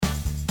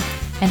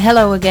And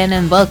hello again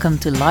and welcome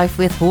to Life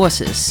with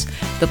Horses,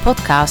 the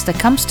podcast that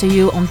comes to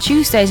you on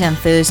Tuesdays and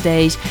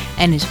Thursdays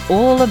and is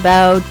all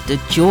about the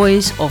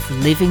joys of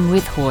living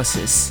with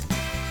horses.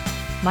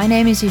 My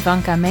name is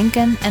Ivanka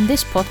Menken and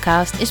this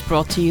podcast is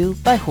brought to you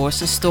by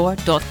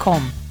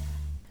horsesstore.com.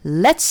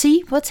 Let's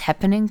see what's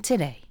happening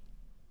today.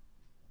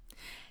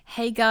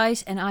 Hey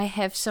guys, and I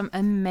have some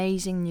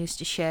amazing news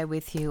to share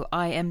with you.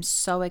 I am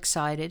so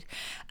excited.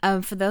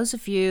 For those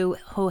of you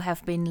who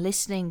have been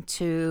listening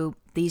to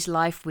these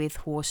Life with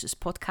Horses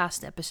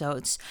podcast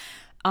episodes,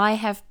 I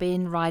have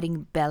been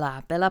riding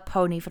Bella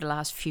Pony for the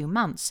last few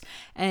months.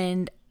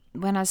 And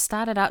when I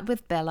started out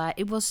with Bella,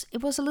 it was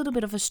a little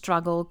bit of a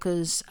struggle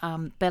because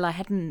Bella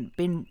hadn't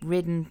been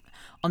ridden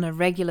on a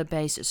regular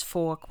basis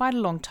for quite a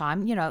long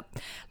time. You know,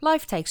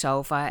 life takes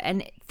over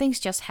and things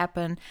just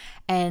happen.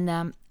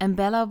 And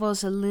Bella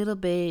was a little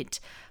bit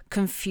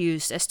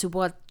confused as to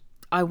what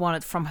I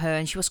wanted from her,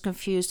 and she was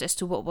confused as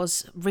to what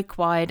was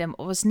required and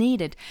what was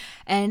needed.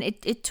 And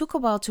it took a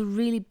while to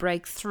really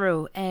break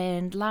through.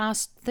 And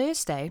last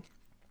Thursday,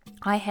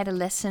 I had a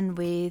lesson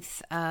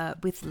with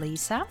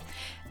Lisa,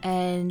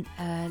 and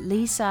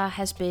Lisa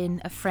has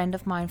been a friend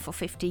of mine for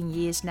 15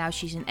 years now.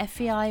 She's an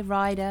FEI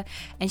rider,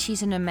 and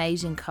she's an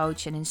amazing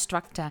coach and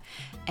instructor.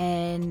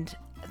 And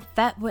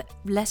that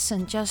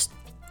lesson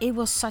it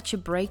was such a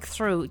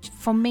breakthrough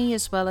for me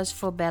as well as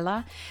for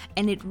Bella,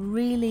 and it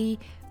really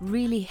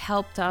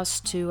helped us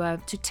to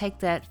take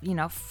that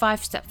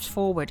 5 steps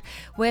forward.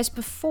 Whereas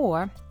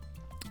before,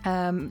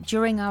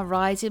 during our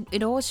rides,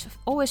 it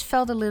always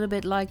felt a little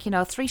bit like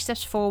 3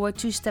 steps forward,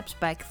 2 steps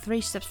back,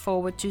 3 steps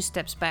forward, 2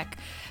 steps back.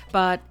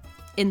 But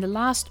in the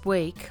last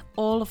week,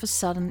 all of a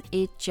sudden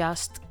it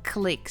just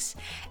clicks,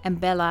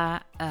 and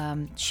Bella,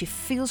 she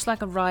feels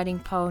like a riding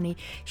pony.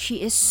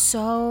 She is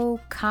so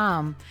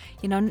calm.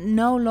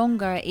 No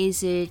longer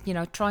is it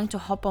trying to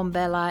hop on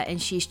Bella and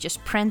she's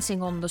just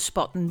prancing on the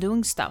spot and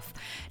doing stuff.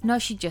 No,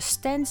 she just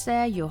stands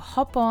there. You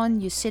hop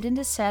on, you sit in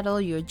the saddle,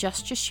 you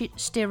adjust your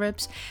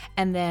stirrups,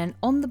 and then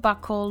on the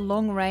buckle,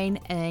 long rein,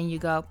 and you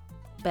go,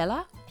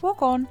 Bella,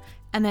 walk on.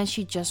 And then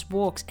she just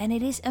walks, and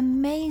it is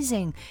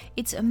amazing.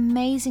 It's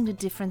amazing the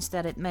difference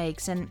that it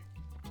makes. And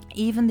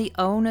even the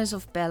owners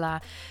of Bella,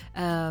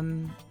 they're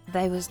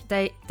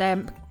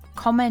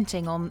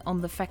commenting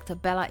on the fact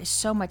that Bella is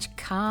so much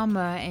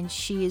calmer, and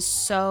she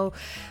is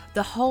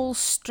the whole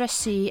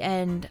stressy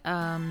and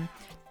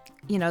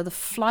the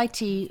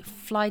flighty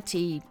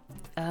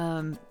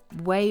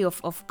way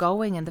of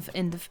going,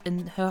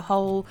 and her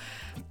whole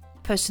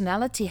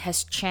personality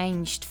has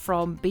changed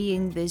from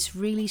being this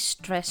really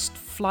stressed,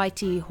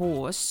 flighty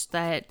horse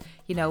that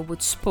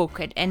would spook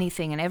at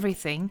anything and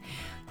everything,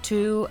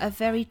 to a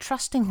very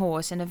trusting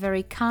horse and a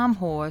very calm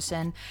horse,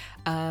 and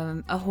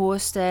a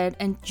horse that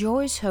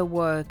enjoys her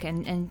work,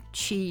 and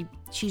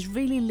she's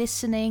really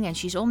listening, and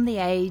she's on the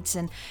aids,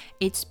 and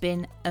it's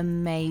been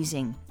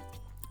amazing.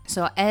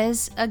 So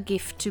as a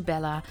gift to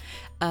Bella,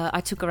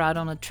 I took her out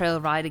on a trail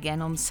ride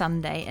again on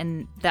Sunday,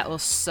 and that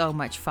was so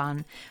much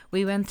fun.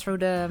 We went through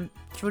the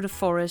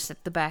forest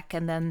at the back,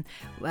 and then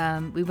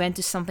we went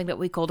to something that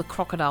we call the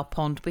Crocodile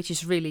Pond, which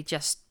is really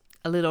just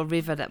a little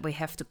river that we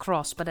have to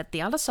cross. But at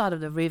the other side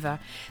of the river,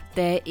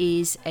 there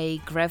is a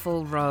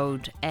gravel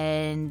road,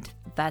 and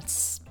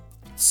that's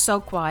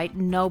so quiet.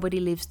 Nobody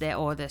lives there,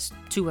 or there's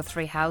 2 or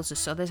 3 houses,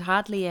 so there's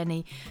hardly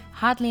any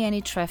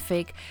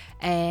traffic,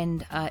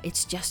 and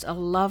it's just a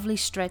lovely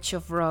stretch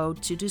of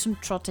road to do some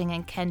trotting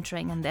and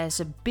cantering, and there's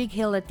a big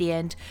hill at the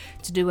end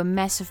to do a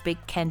massive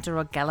big canter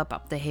or gallop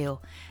up the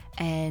hill.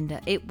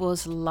 And it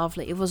was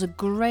lovely. It was a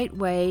great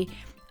way,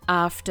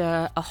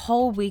 after a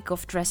whole week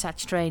of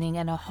dressage training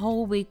and a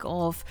whole week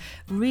of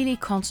really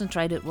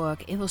concentrated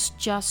work. It was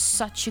just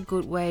such a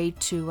good way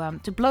to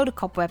blow the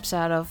cobwebs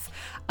out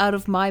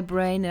of my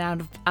brain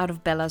and out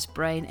of Bella's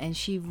brain, and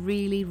she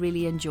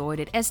really enjoyed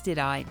it, as did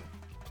I.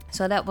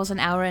 So that was an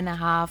hour and a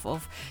half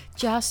of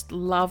just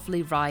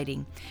lovely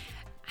riding.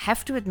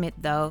 Have to admit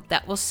though,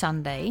 that was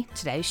Sunday.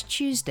 Today's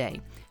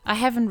Tuesday. I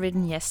haven't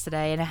ridden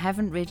yesterday and I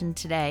haven't ridden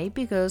today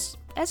because,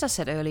 as I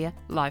said earlier,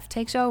 life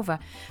takes over.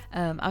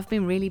 I've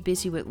been really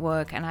busy with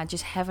work, and I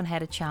just haven't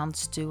had a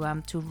chance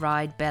to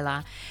ride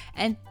Bella.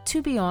 And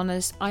to be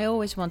honest, I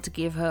always want to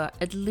give her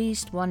at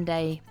least 1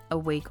 day a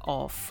week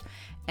off.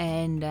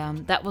 And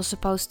that was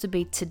supposed to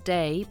be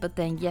today, but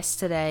then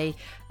yesterday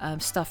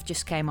stuff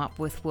just came up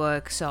with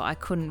work, so I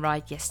couldn't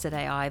ride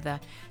yesterday either.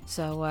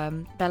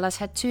 So Bella's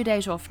had 2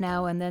 days off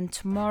now, and then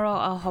tomorrow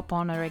I'll hop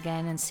on her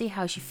again and see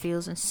how she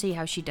feels and see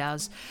how she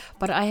does.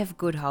 But I have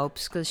good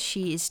hopes because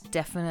she is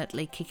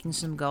definitely kicking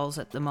some goals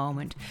at the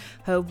moment.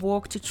 Her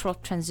walk to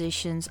trot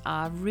transitions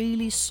are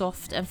really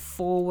soft and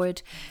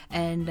forward,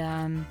 and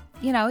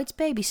it's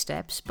baby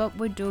steps, but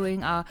we're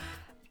doing our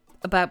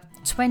about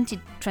 20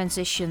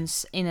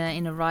 transitions in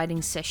a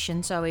riding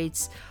session. So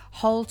it's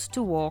halt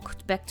to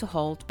walk, back to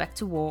halt, back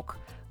to walk,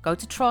 go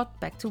to trot,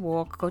 back to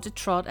walk, go to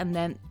trot. And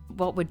then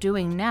what we're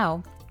doing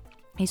now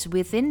is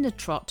within the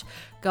trot,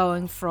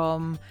 going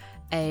from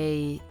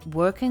a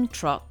working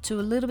trot to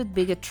a little bit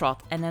bigger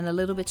trot, and then a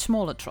little bit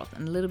smaller trot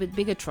and a little bit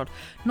bigger trot,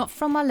 not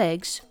from my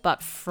legs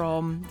but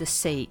from the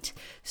seat.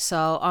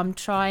 So I'm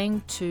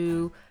trying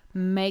to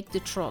make the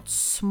trot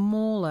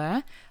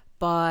smaller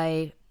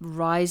by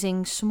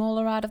rising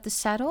smaller out of the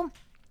saddle,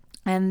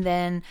 and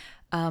then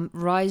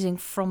rising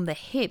from the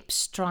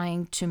hips,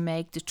 trying to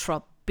make the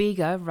trot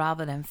bigger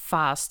rather than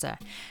faster.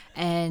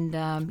 And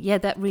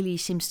that really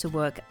seems to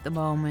work at the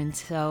moment.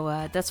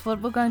 So that's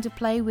what we're going to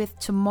play with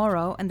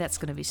tomorrow, and that's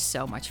going to be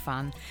so much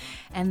fun.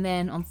 And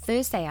then on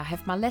Thursday I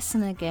have my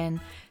lesson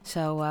again,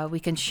 so we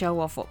can show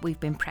off what we've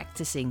been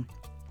practicing.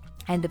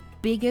 And the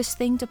biggest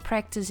thing to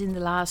practice in the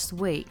last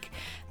week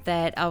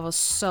that I was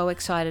so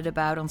excited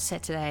about on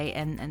Saturday,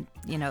 and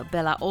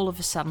Bella all of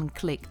a sudden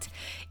clicked,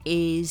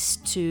 is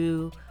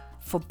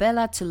for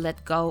Bella to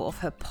let go of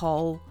her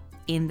pole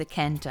in the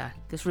canter.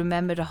 Because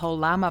remember the whole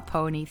llama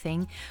pony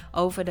thing,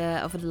 over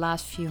the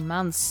last few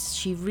months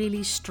she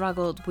really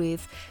struggled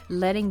with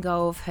letting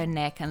go of her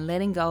neck and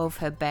letting go of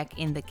her back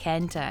in the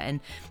canter.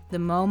 And the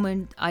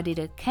moment I did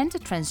a canter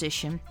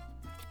transition,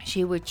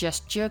 she would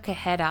just jerk her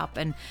head up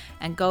and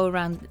go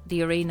around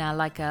the arena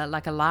like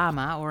a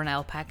llama or an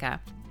alpaca.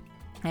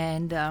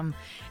 And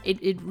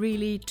it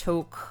really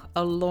took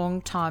a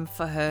long time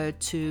for her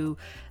to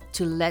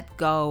let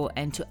go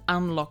and to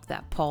unlock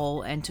that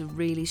pole and to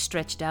really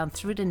stretch down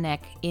through the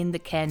neck in the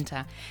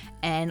canter.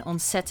 And on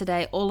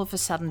Saturday, all of a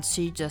sudden,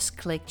 she just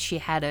clicked. She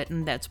had it,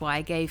 and that's why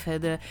I gave her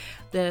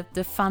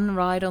the fun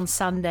ride on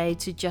Sunday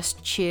to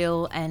just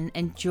chill and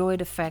enjoy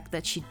the fact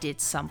that she did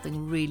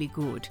something really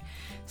good.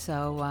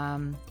 So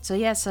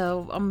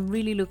I'm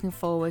really looking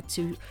forward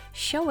to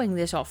showing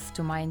this off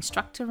to my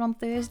instructor on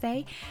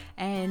Thursday,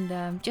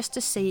 and just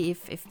to see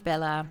if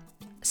Bella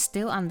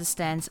still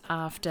understands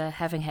after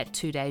having had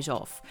 2 days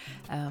off,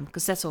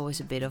 because that's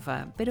always a bit of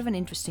an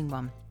interesting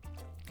one.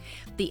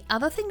 The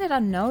other thing that I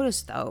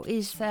noticed though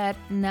is that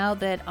now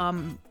that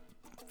I'm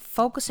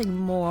focusing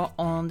more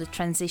on the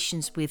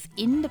transitions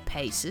within the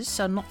paces,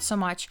 so not so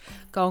much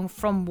going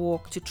from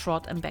walk to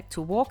trot and back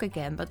to walk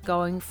again, but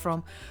going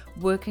from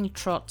working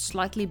trot,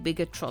 slightly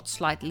bigger trot,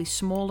 slightly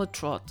smaller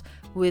trot,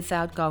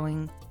 without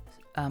going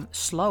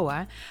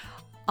slower,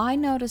 I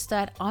noticed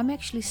that I'm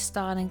actually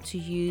starting to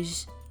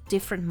use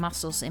different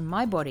muscles in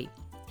my body.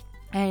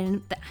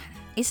 And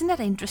isn't that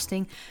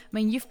interesting? I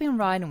mean, you've been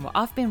riding, well,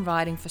 I've been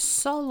riding for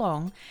so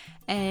long,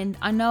 and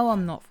I know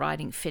I'm not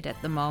riding fit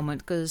at the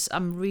moment because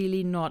I'm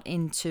really not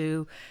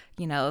into,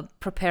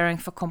 preparing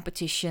for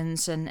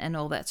competitions and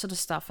all that sort of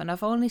stuff. And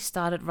I've only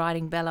started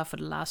riding Bella for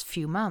the last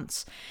few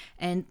months,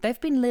 and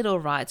they've been little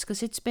rides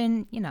because it's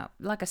been,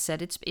 like I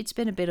said, it's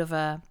been a bit of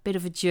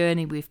a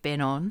journey we've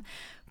been on.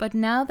 But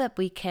now that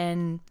we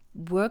can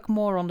work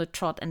more on the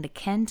trot and the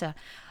canter,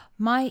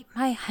 my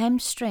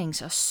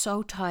hamstrings are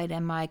so tight,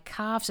 and my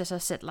calves, as I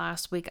said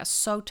last week, are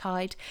so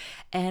tight,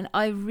 and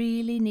I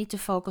really need to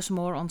focus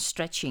more on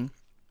stretching.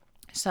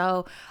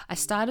 So I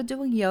started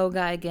doing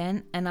yoga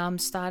again, and I'm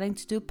starting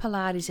to do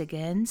Pilates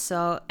again.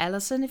 So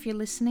Alison, if you're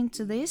listening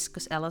to this,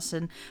 because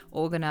Alison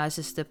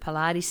organizes the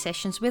Pilates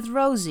sessions with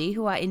Rosie,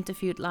 who I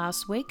interviewed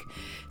last week.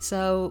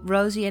 So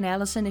Rosie and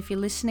Alison, if you're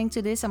listening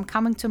to this, I'm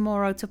coming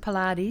tomorrow to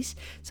Pilates.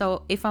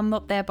 So if I'm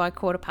not there by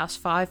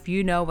 5:15,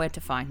 you know where to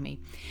find me.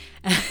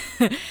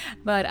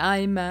 But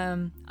I'm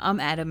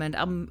adamant.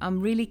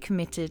 I'm really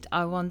committed.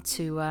 I want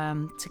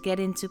to get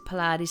into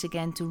Pilates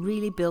again, to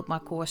really build my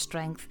core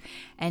strength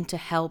and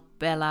to help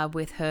Bella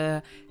with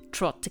her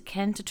trot to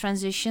canter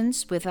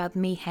transitions without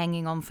me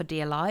hanging on for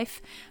dear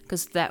life,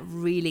 because that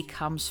really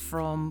comes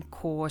from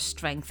core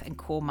strength and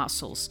core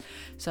muscles.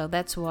 So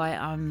that's why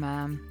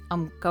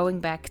I'm going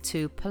back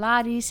to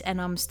Pilates,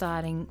 and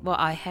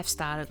I have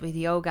started with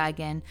yoga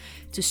again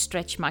to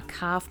stretch my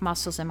calf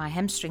muscles and my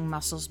hamstring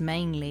muscles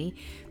mainly,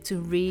 to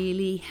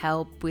really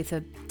help with a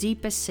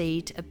deeper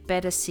seat, a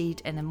better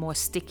seat, and a more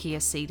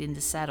stickier seat in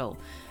the saddle.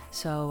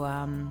 So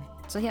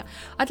yeah,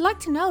 I'd like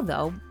to know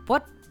though,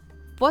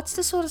 what's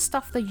the sort of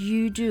stuff that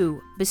you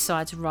do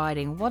besides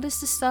riding? What is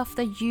the stuff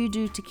that you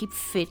do to keep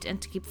fit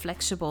and to keep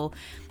flexible?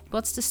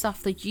 What's the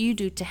stuff that you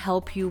do to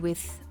help you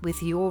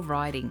with your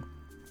riding?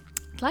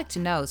 I'd like to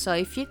know. So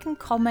if you can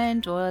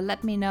comment or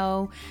let me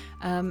know,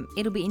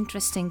 it'll be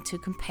interesting to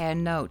compare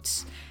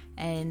notes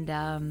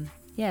and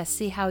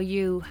see how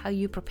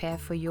you prepare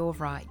for your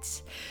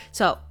rides.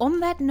 So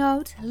on that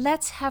note,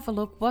 let's have a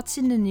look what's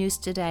in the news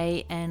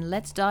today, and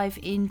let's dive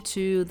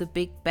into the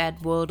big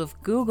bad world of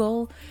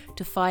Google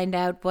to find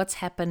out what's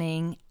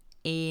happening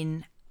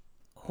in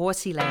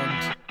Horsey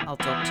Land. I'll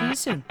talk to you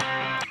soon.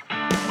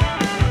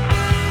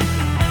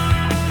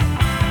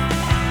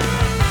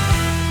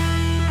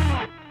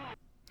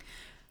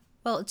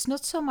 Well, it's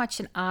not so much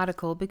an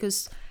article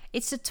because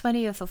it's the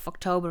 20th of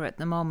October at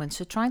the moment,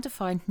 so trying to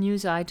find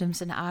news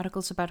items and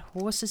articles about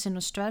horses in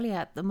Australia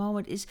at the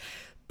moment is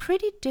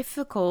pretty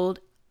difficult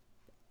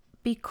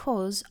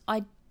because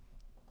I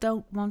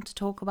don't want to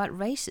talk about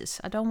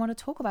races. I don't want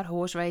to talk about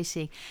horse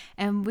racing.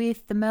 And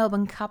with the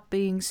Melbourne Cup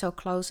being so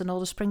close and all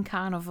the spring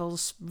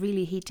carnivals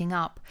really heating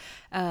up,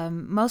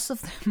 most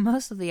of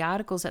the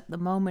articles at the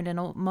moment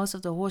and most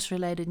of the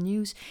horse-related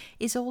news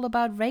is all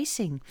about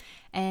racing.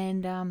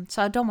 And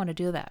so I don't want to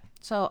do that.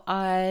 So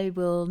I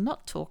will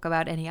not talk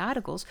about any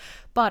articles,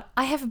 but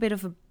I have a bit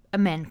of a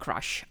man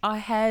crush. I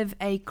have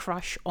a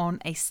crush on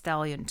a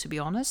stallion, to be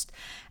honest,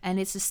 and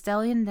it's a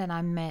stallion that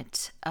I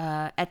met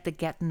at the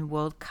Gatton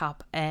World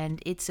Cup, and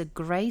it's a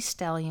grey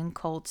stallion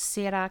called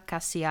Serra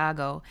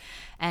Casiago,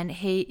 and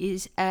he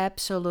is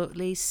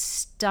absolutely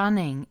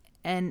stunning.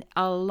 And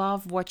I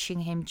love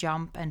watching him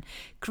jump. And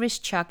Chris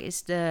Chuck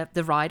is the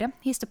rider.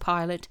 He's the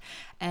pilot.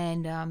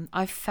 And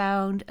I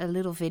found a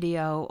little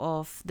video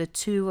of the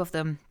two of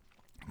them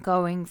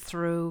going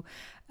through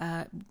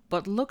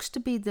what looks to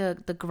be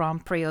the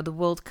Grand Prix or the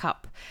World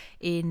Cup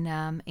in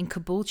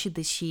Caboolture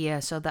this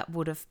year. So that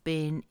would have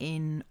been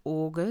in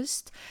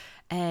August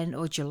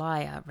or July,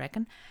 I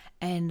reckon.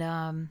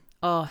 And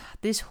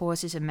this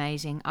horse is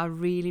amazing. I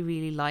really,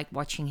 really like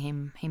watching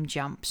him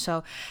jump.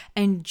 So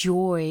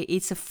enjoy.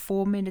 It's a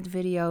 4-minute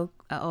video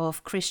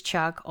of Chris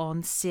Chuck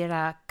on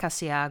Serra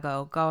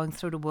Casiago going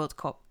through the World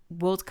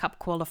Cup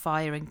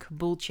qualifier in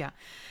Caboolture.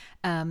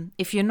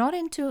 If you're not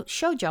into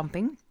show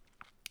jumping,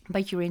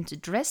 but you're into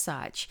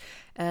dressage,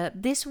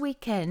 this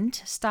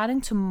weekend,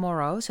 starting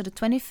tomorrow, so the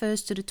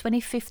 21st to the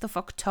 25th of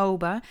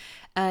October,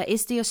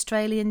 is the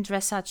Australian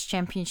Dressage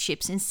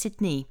Championships in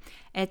Sydney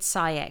at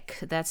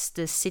SIAC. That's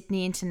the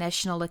Sydney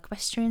International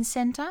Equestrian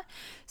Centre,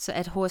 so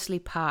at Horsley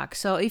Park.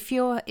 So if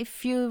you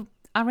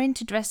are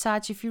into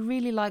dressage, if you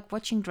really like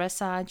watching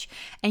dressage,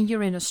 and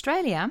you're in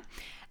Australia,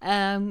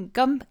 come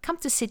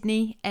to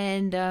Sydney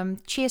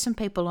and cheer some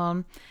people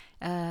on.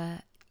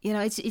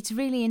 It's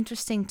really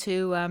interesting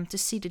to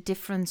see the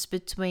difference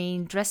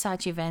between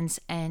dressage events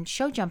and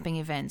show jumping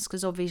events,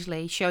 because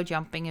obviously show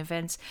jumping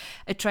events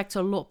attract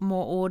a lot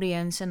more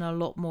audience and a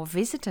lot more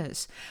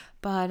visitors.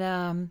 But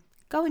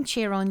go and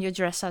cheer on your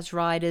dressage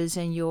riders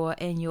and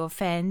your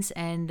fans.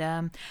 And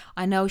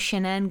I know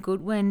Shanann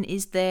Goodwin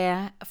is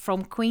there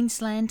from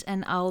Queensland,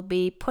 and I'll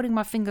be putting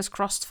my fingers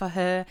crossed for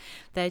her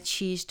that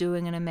she's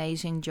doing an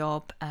amazing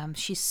job.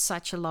 She's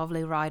such a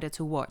lovely rider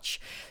to watch.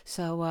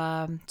 So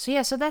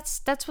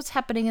that's what's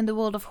happening in the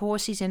world of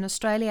horses in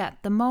Australia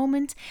at the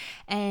moment,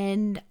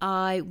 and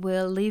I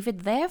will leave it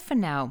there for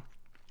now.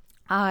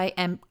 I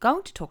am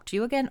going to talk to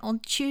you again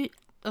on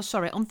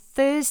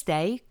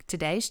Thursday.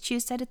 Today's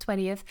Tuesday the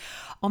 20th,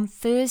 on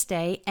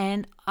Thursday,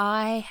 and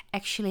I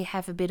actually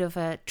have a bit of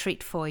a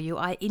treat for you.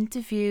 I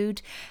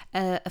interviewed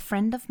a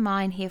friend of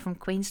mine here from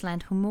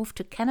Queensland who moved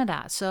to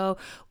Canada. So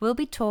we'll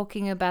be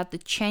talking about the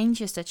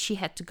changes that she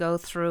had to go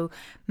through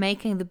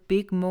making the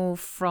big move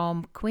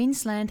from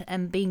Queensland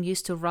and being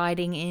used to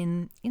riding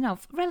in,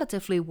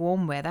 relatively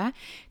warm weather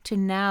to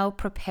now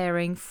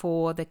preparing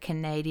for the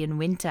Canadian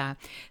winter.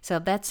 So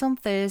that's on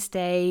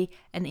Thursday,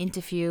 an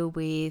interview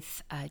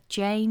with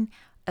Jane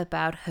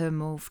about her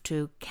move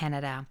to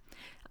Canada.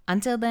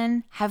 Until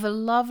then, have a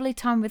lovely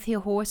time with your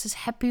horses,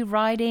 happy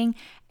riding,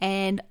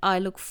 and I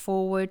look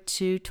forward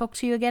to talk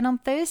to you again on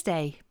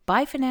Thursday.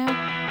 Bye for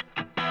now.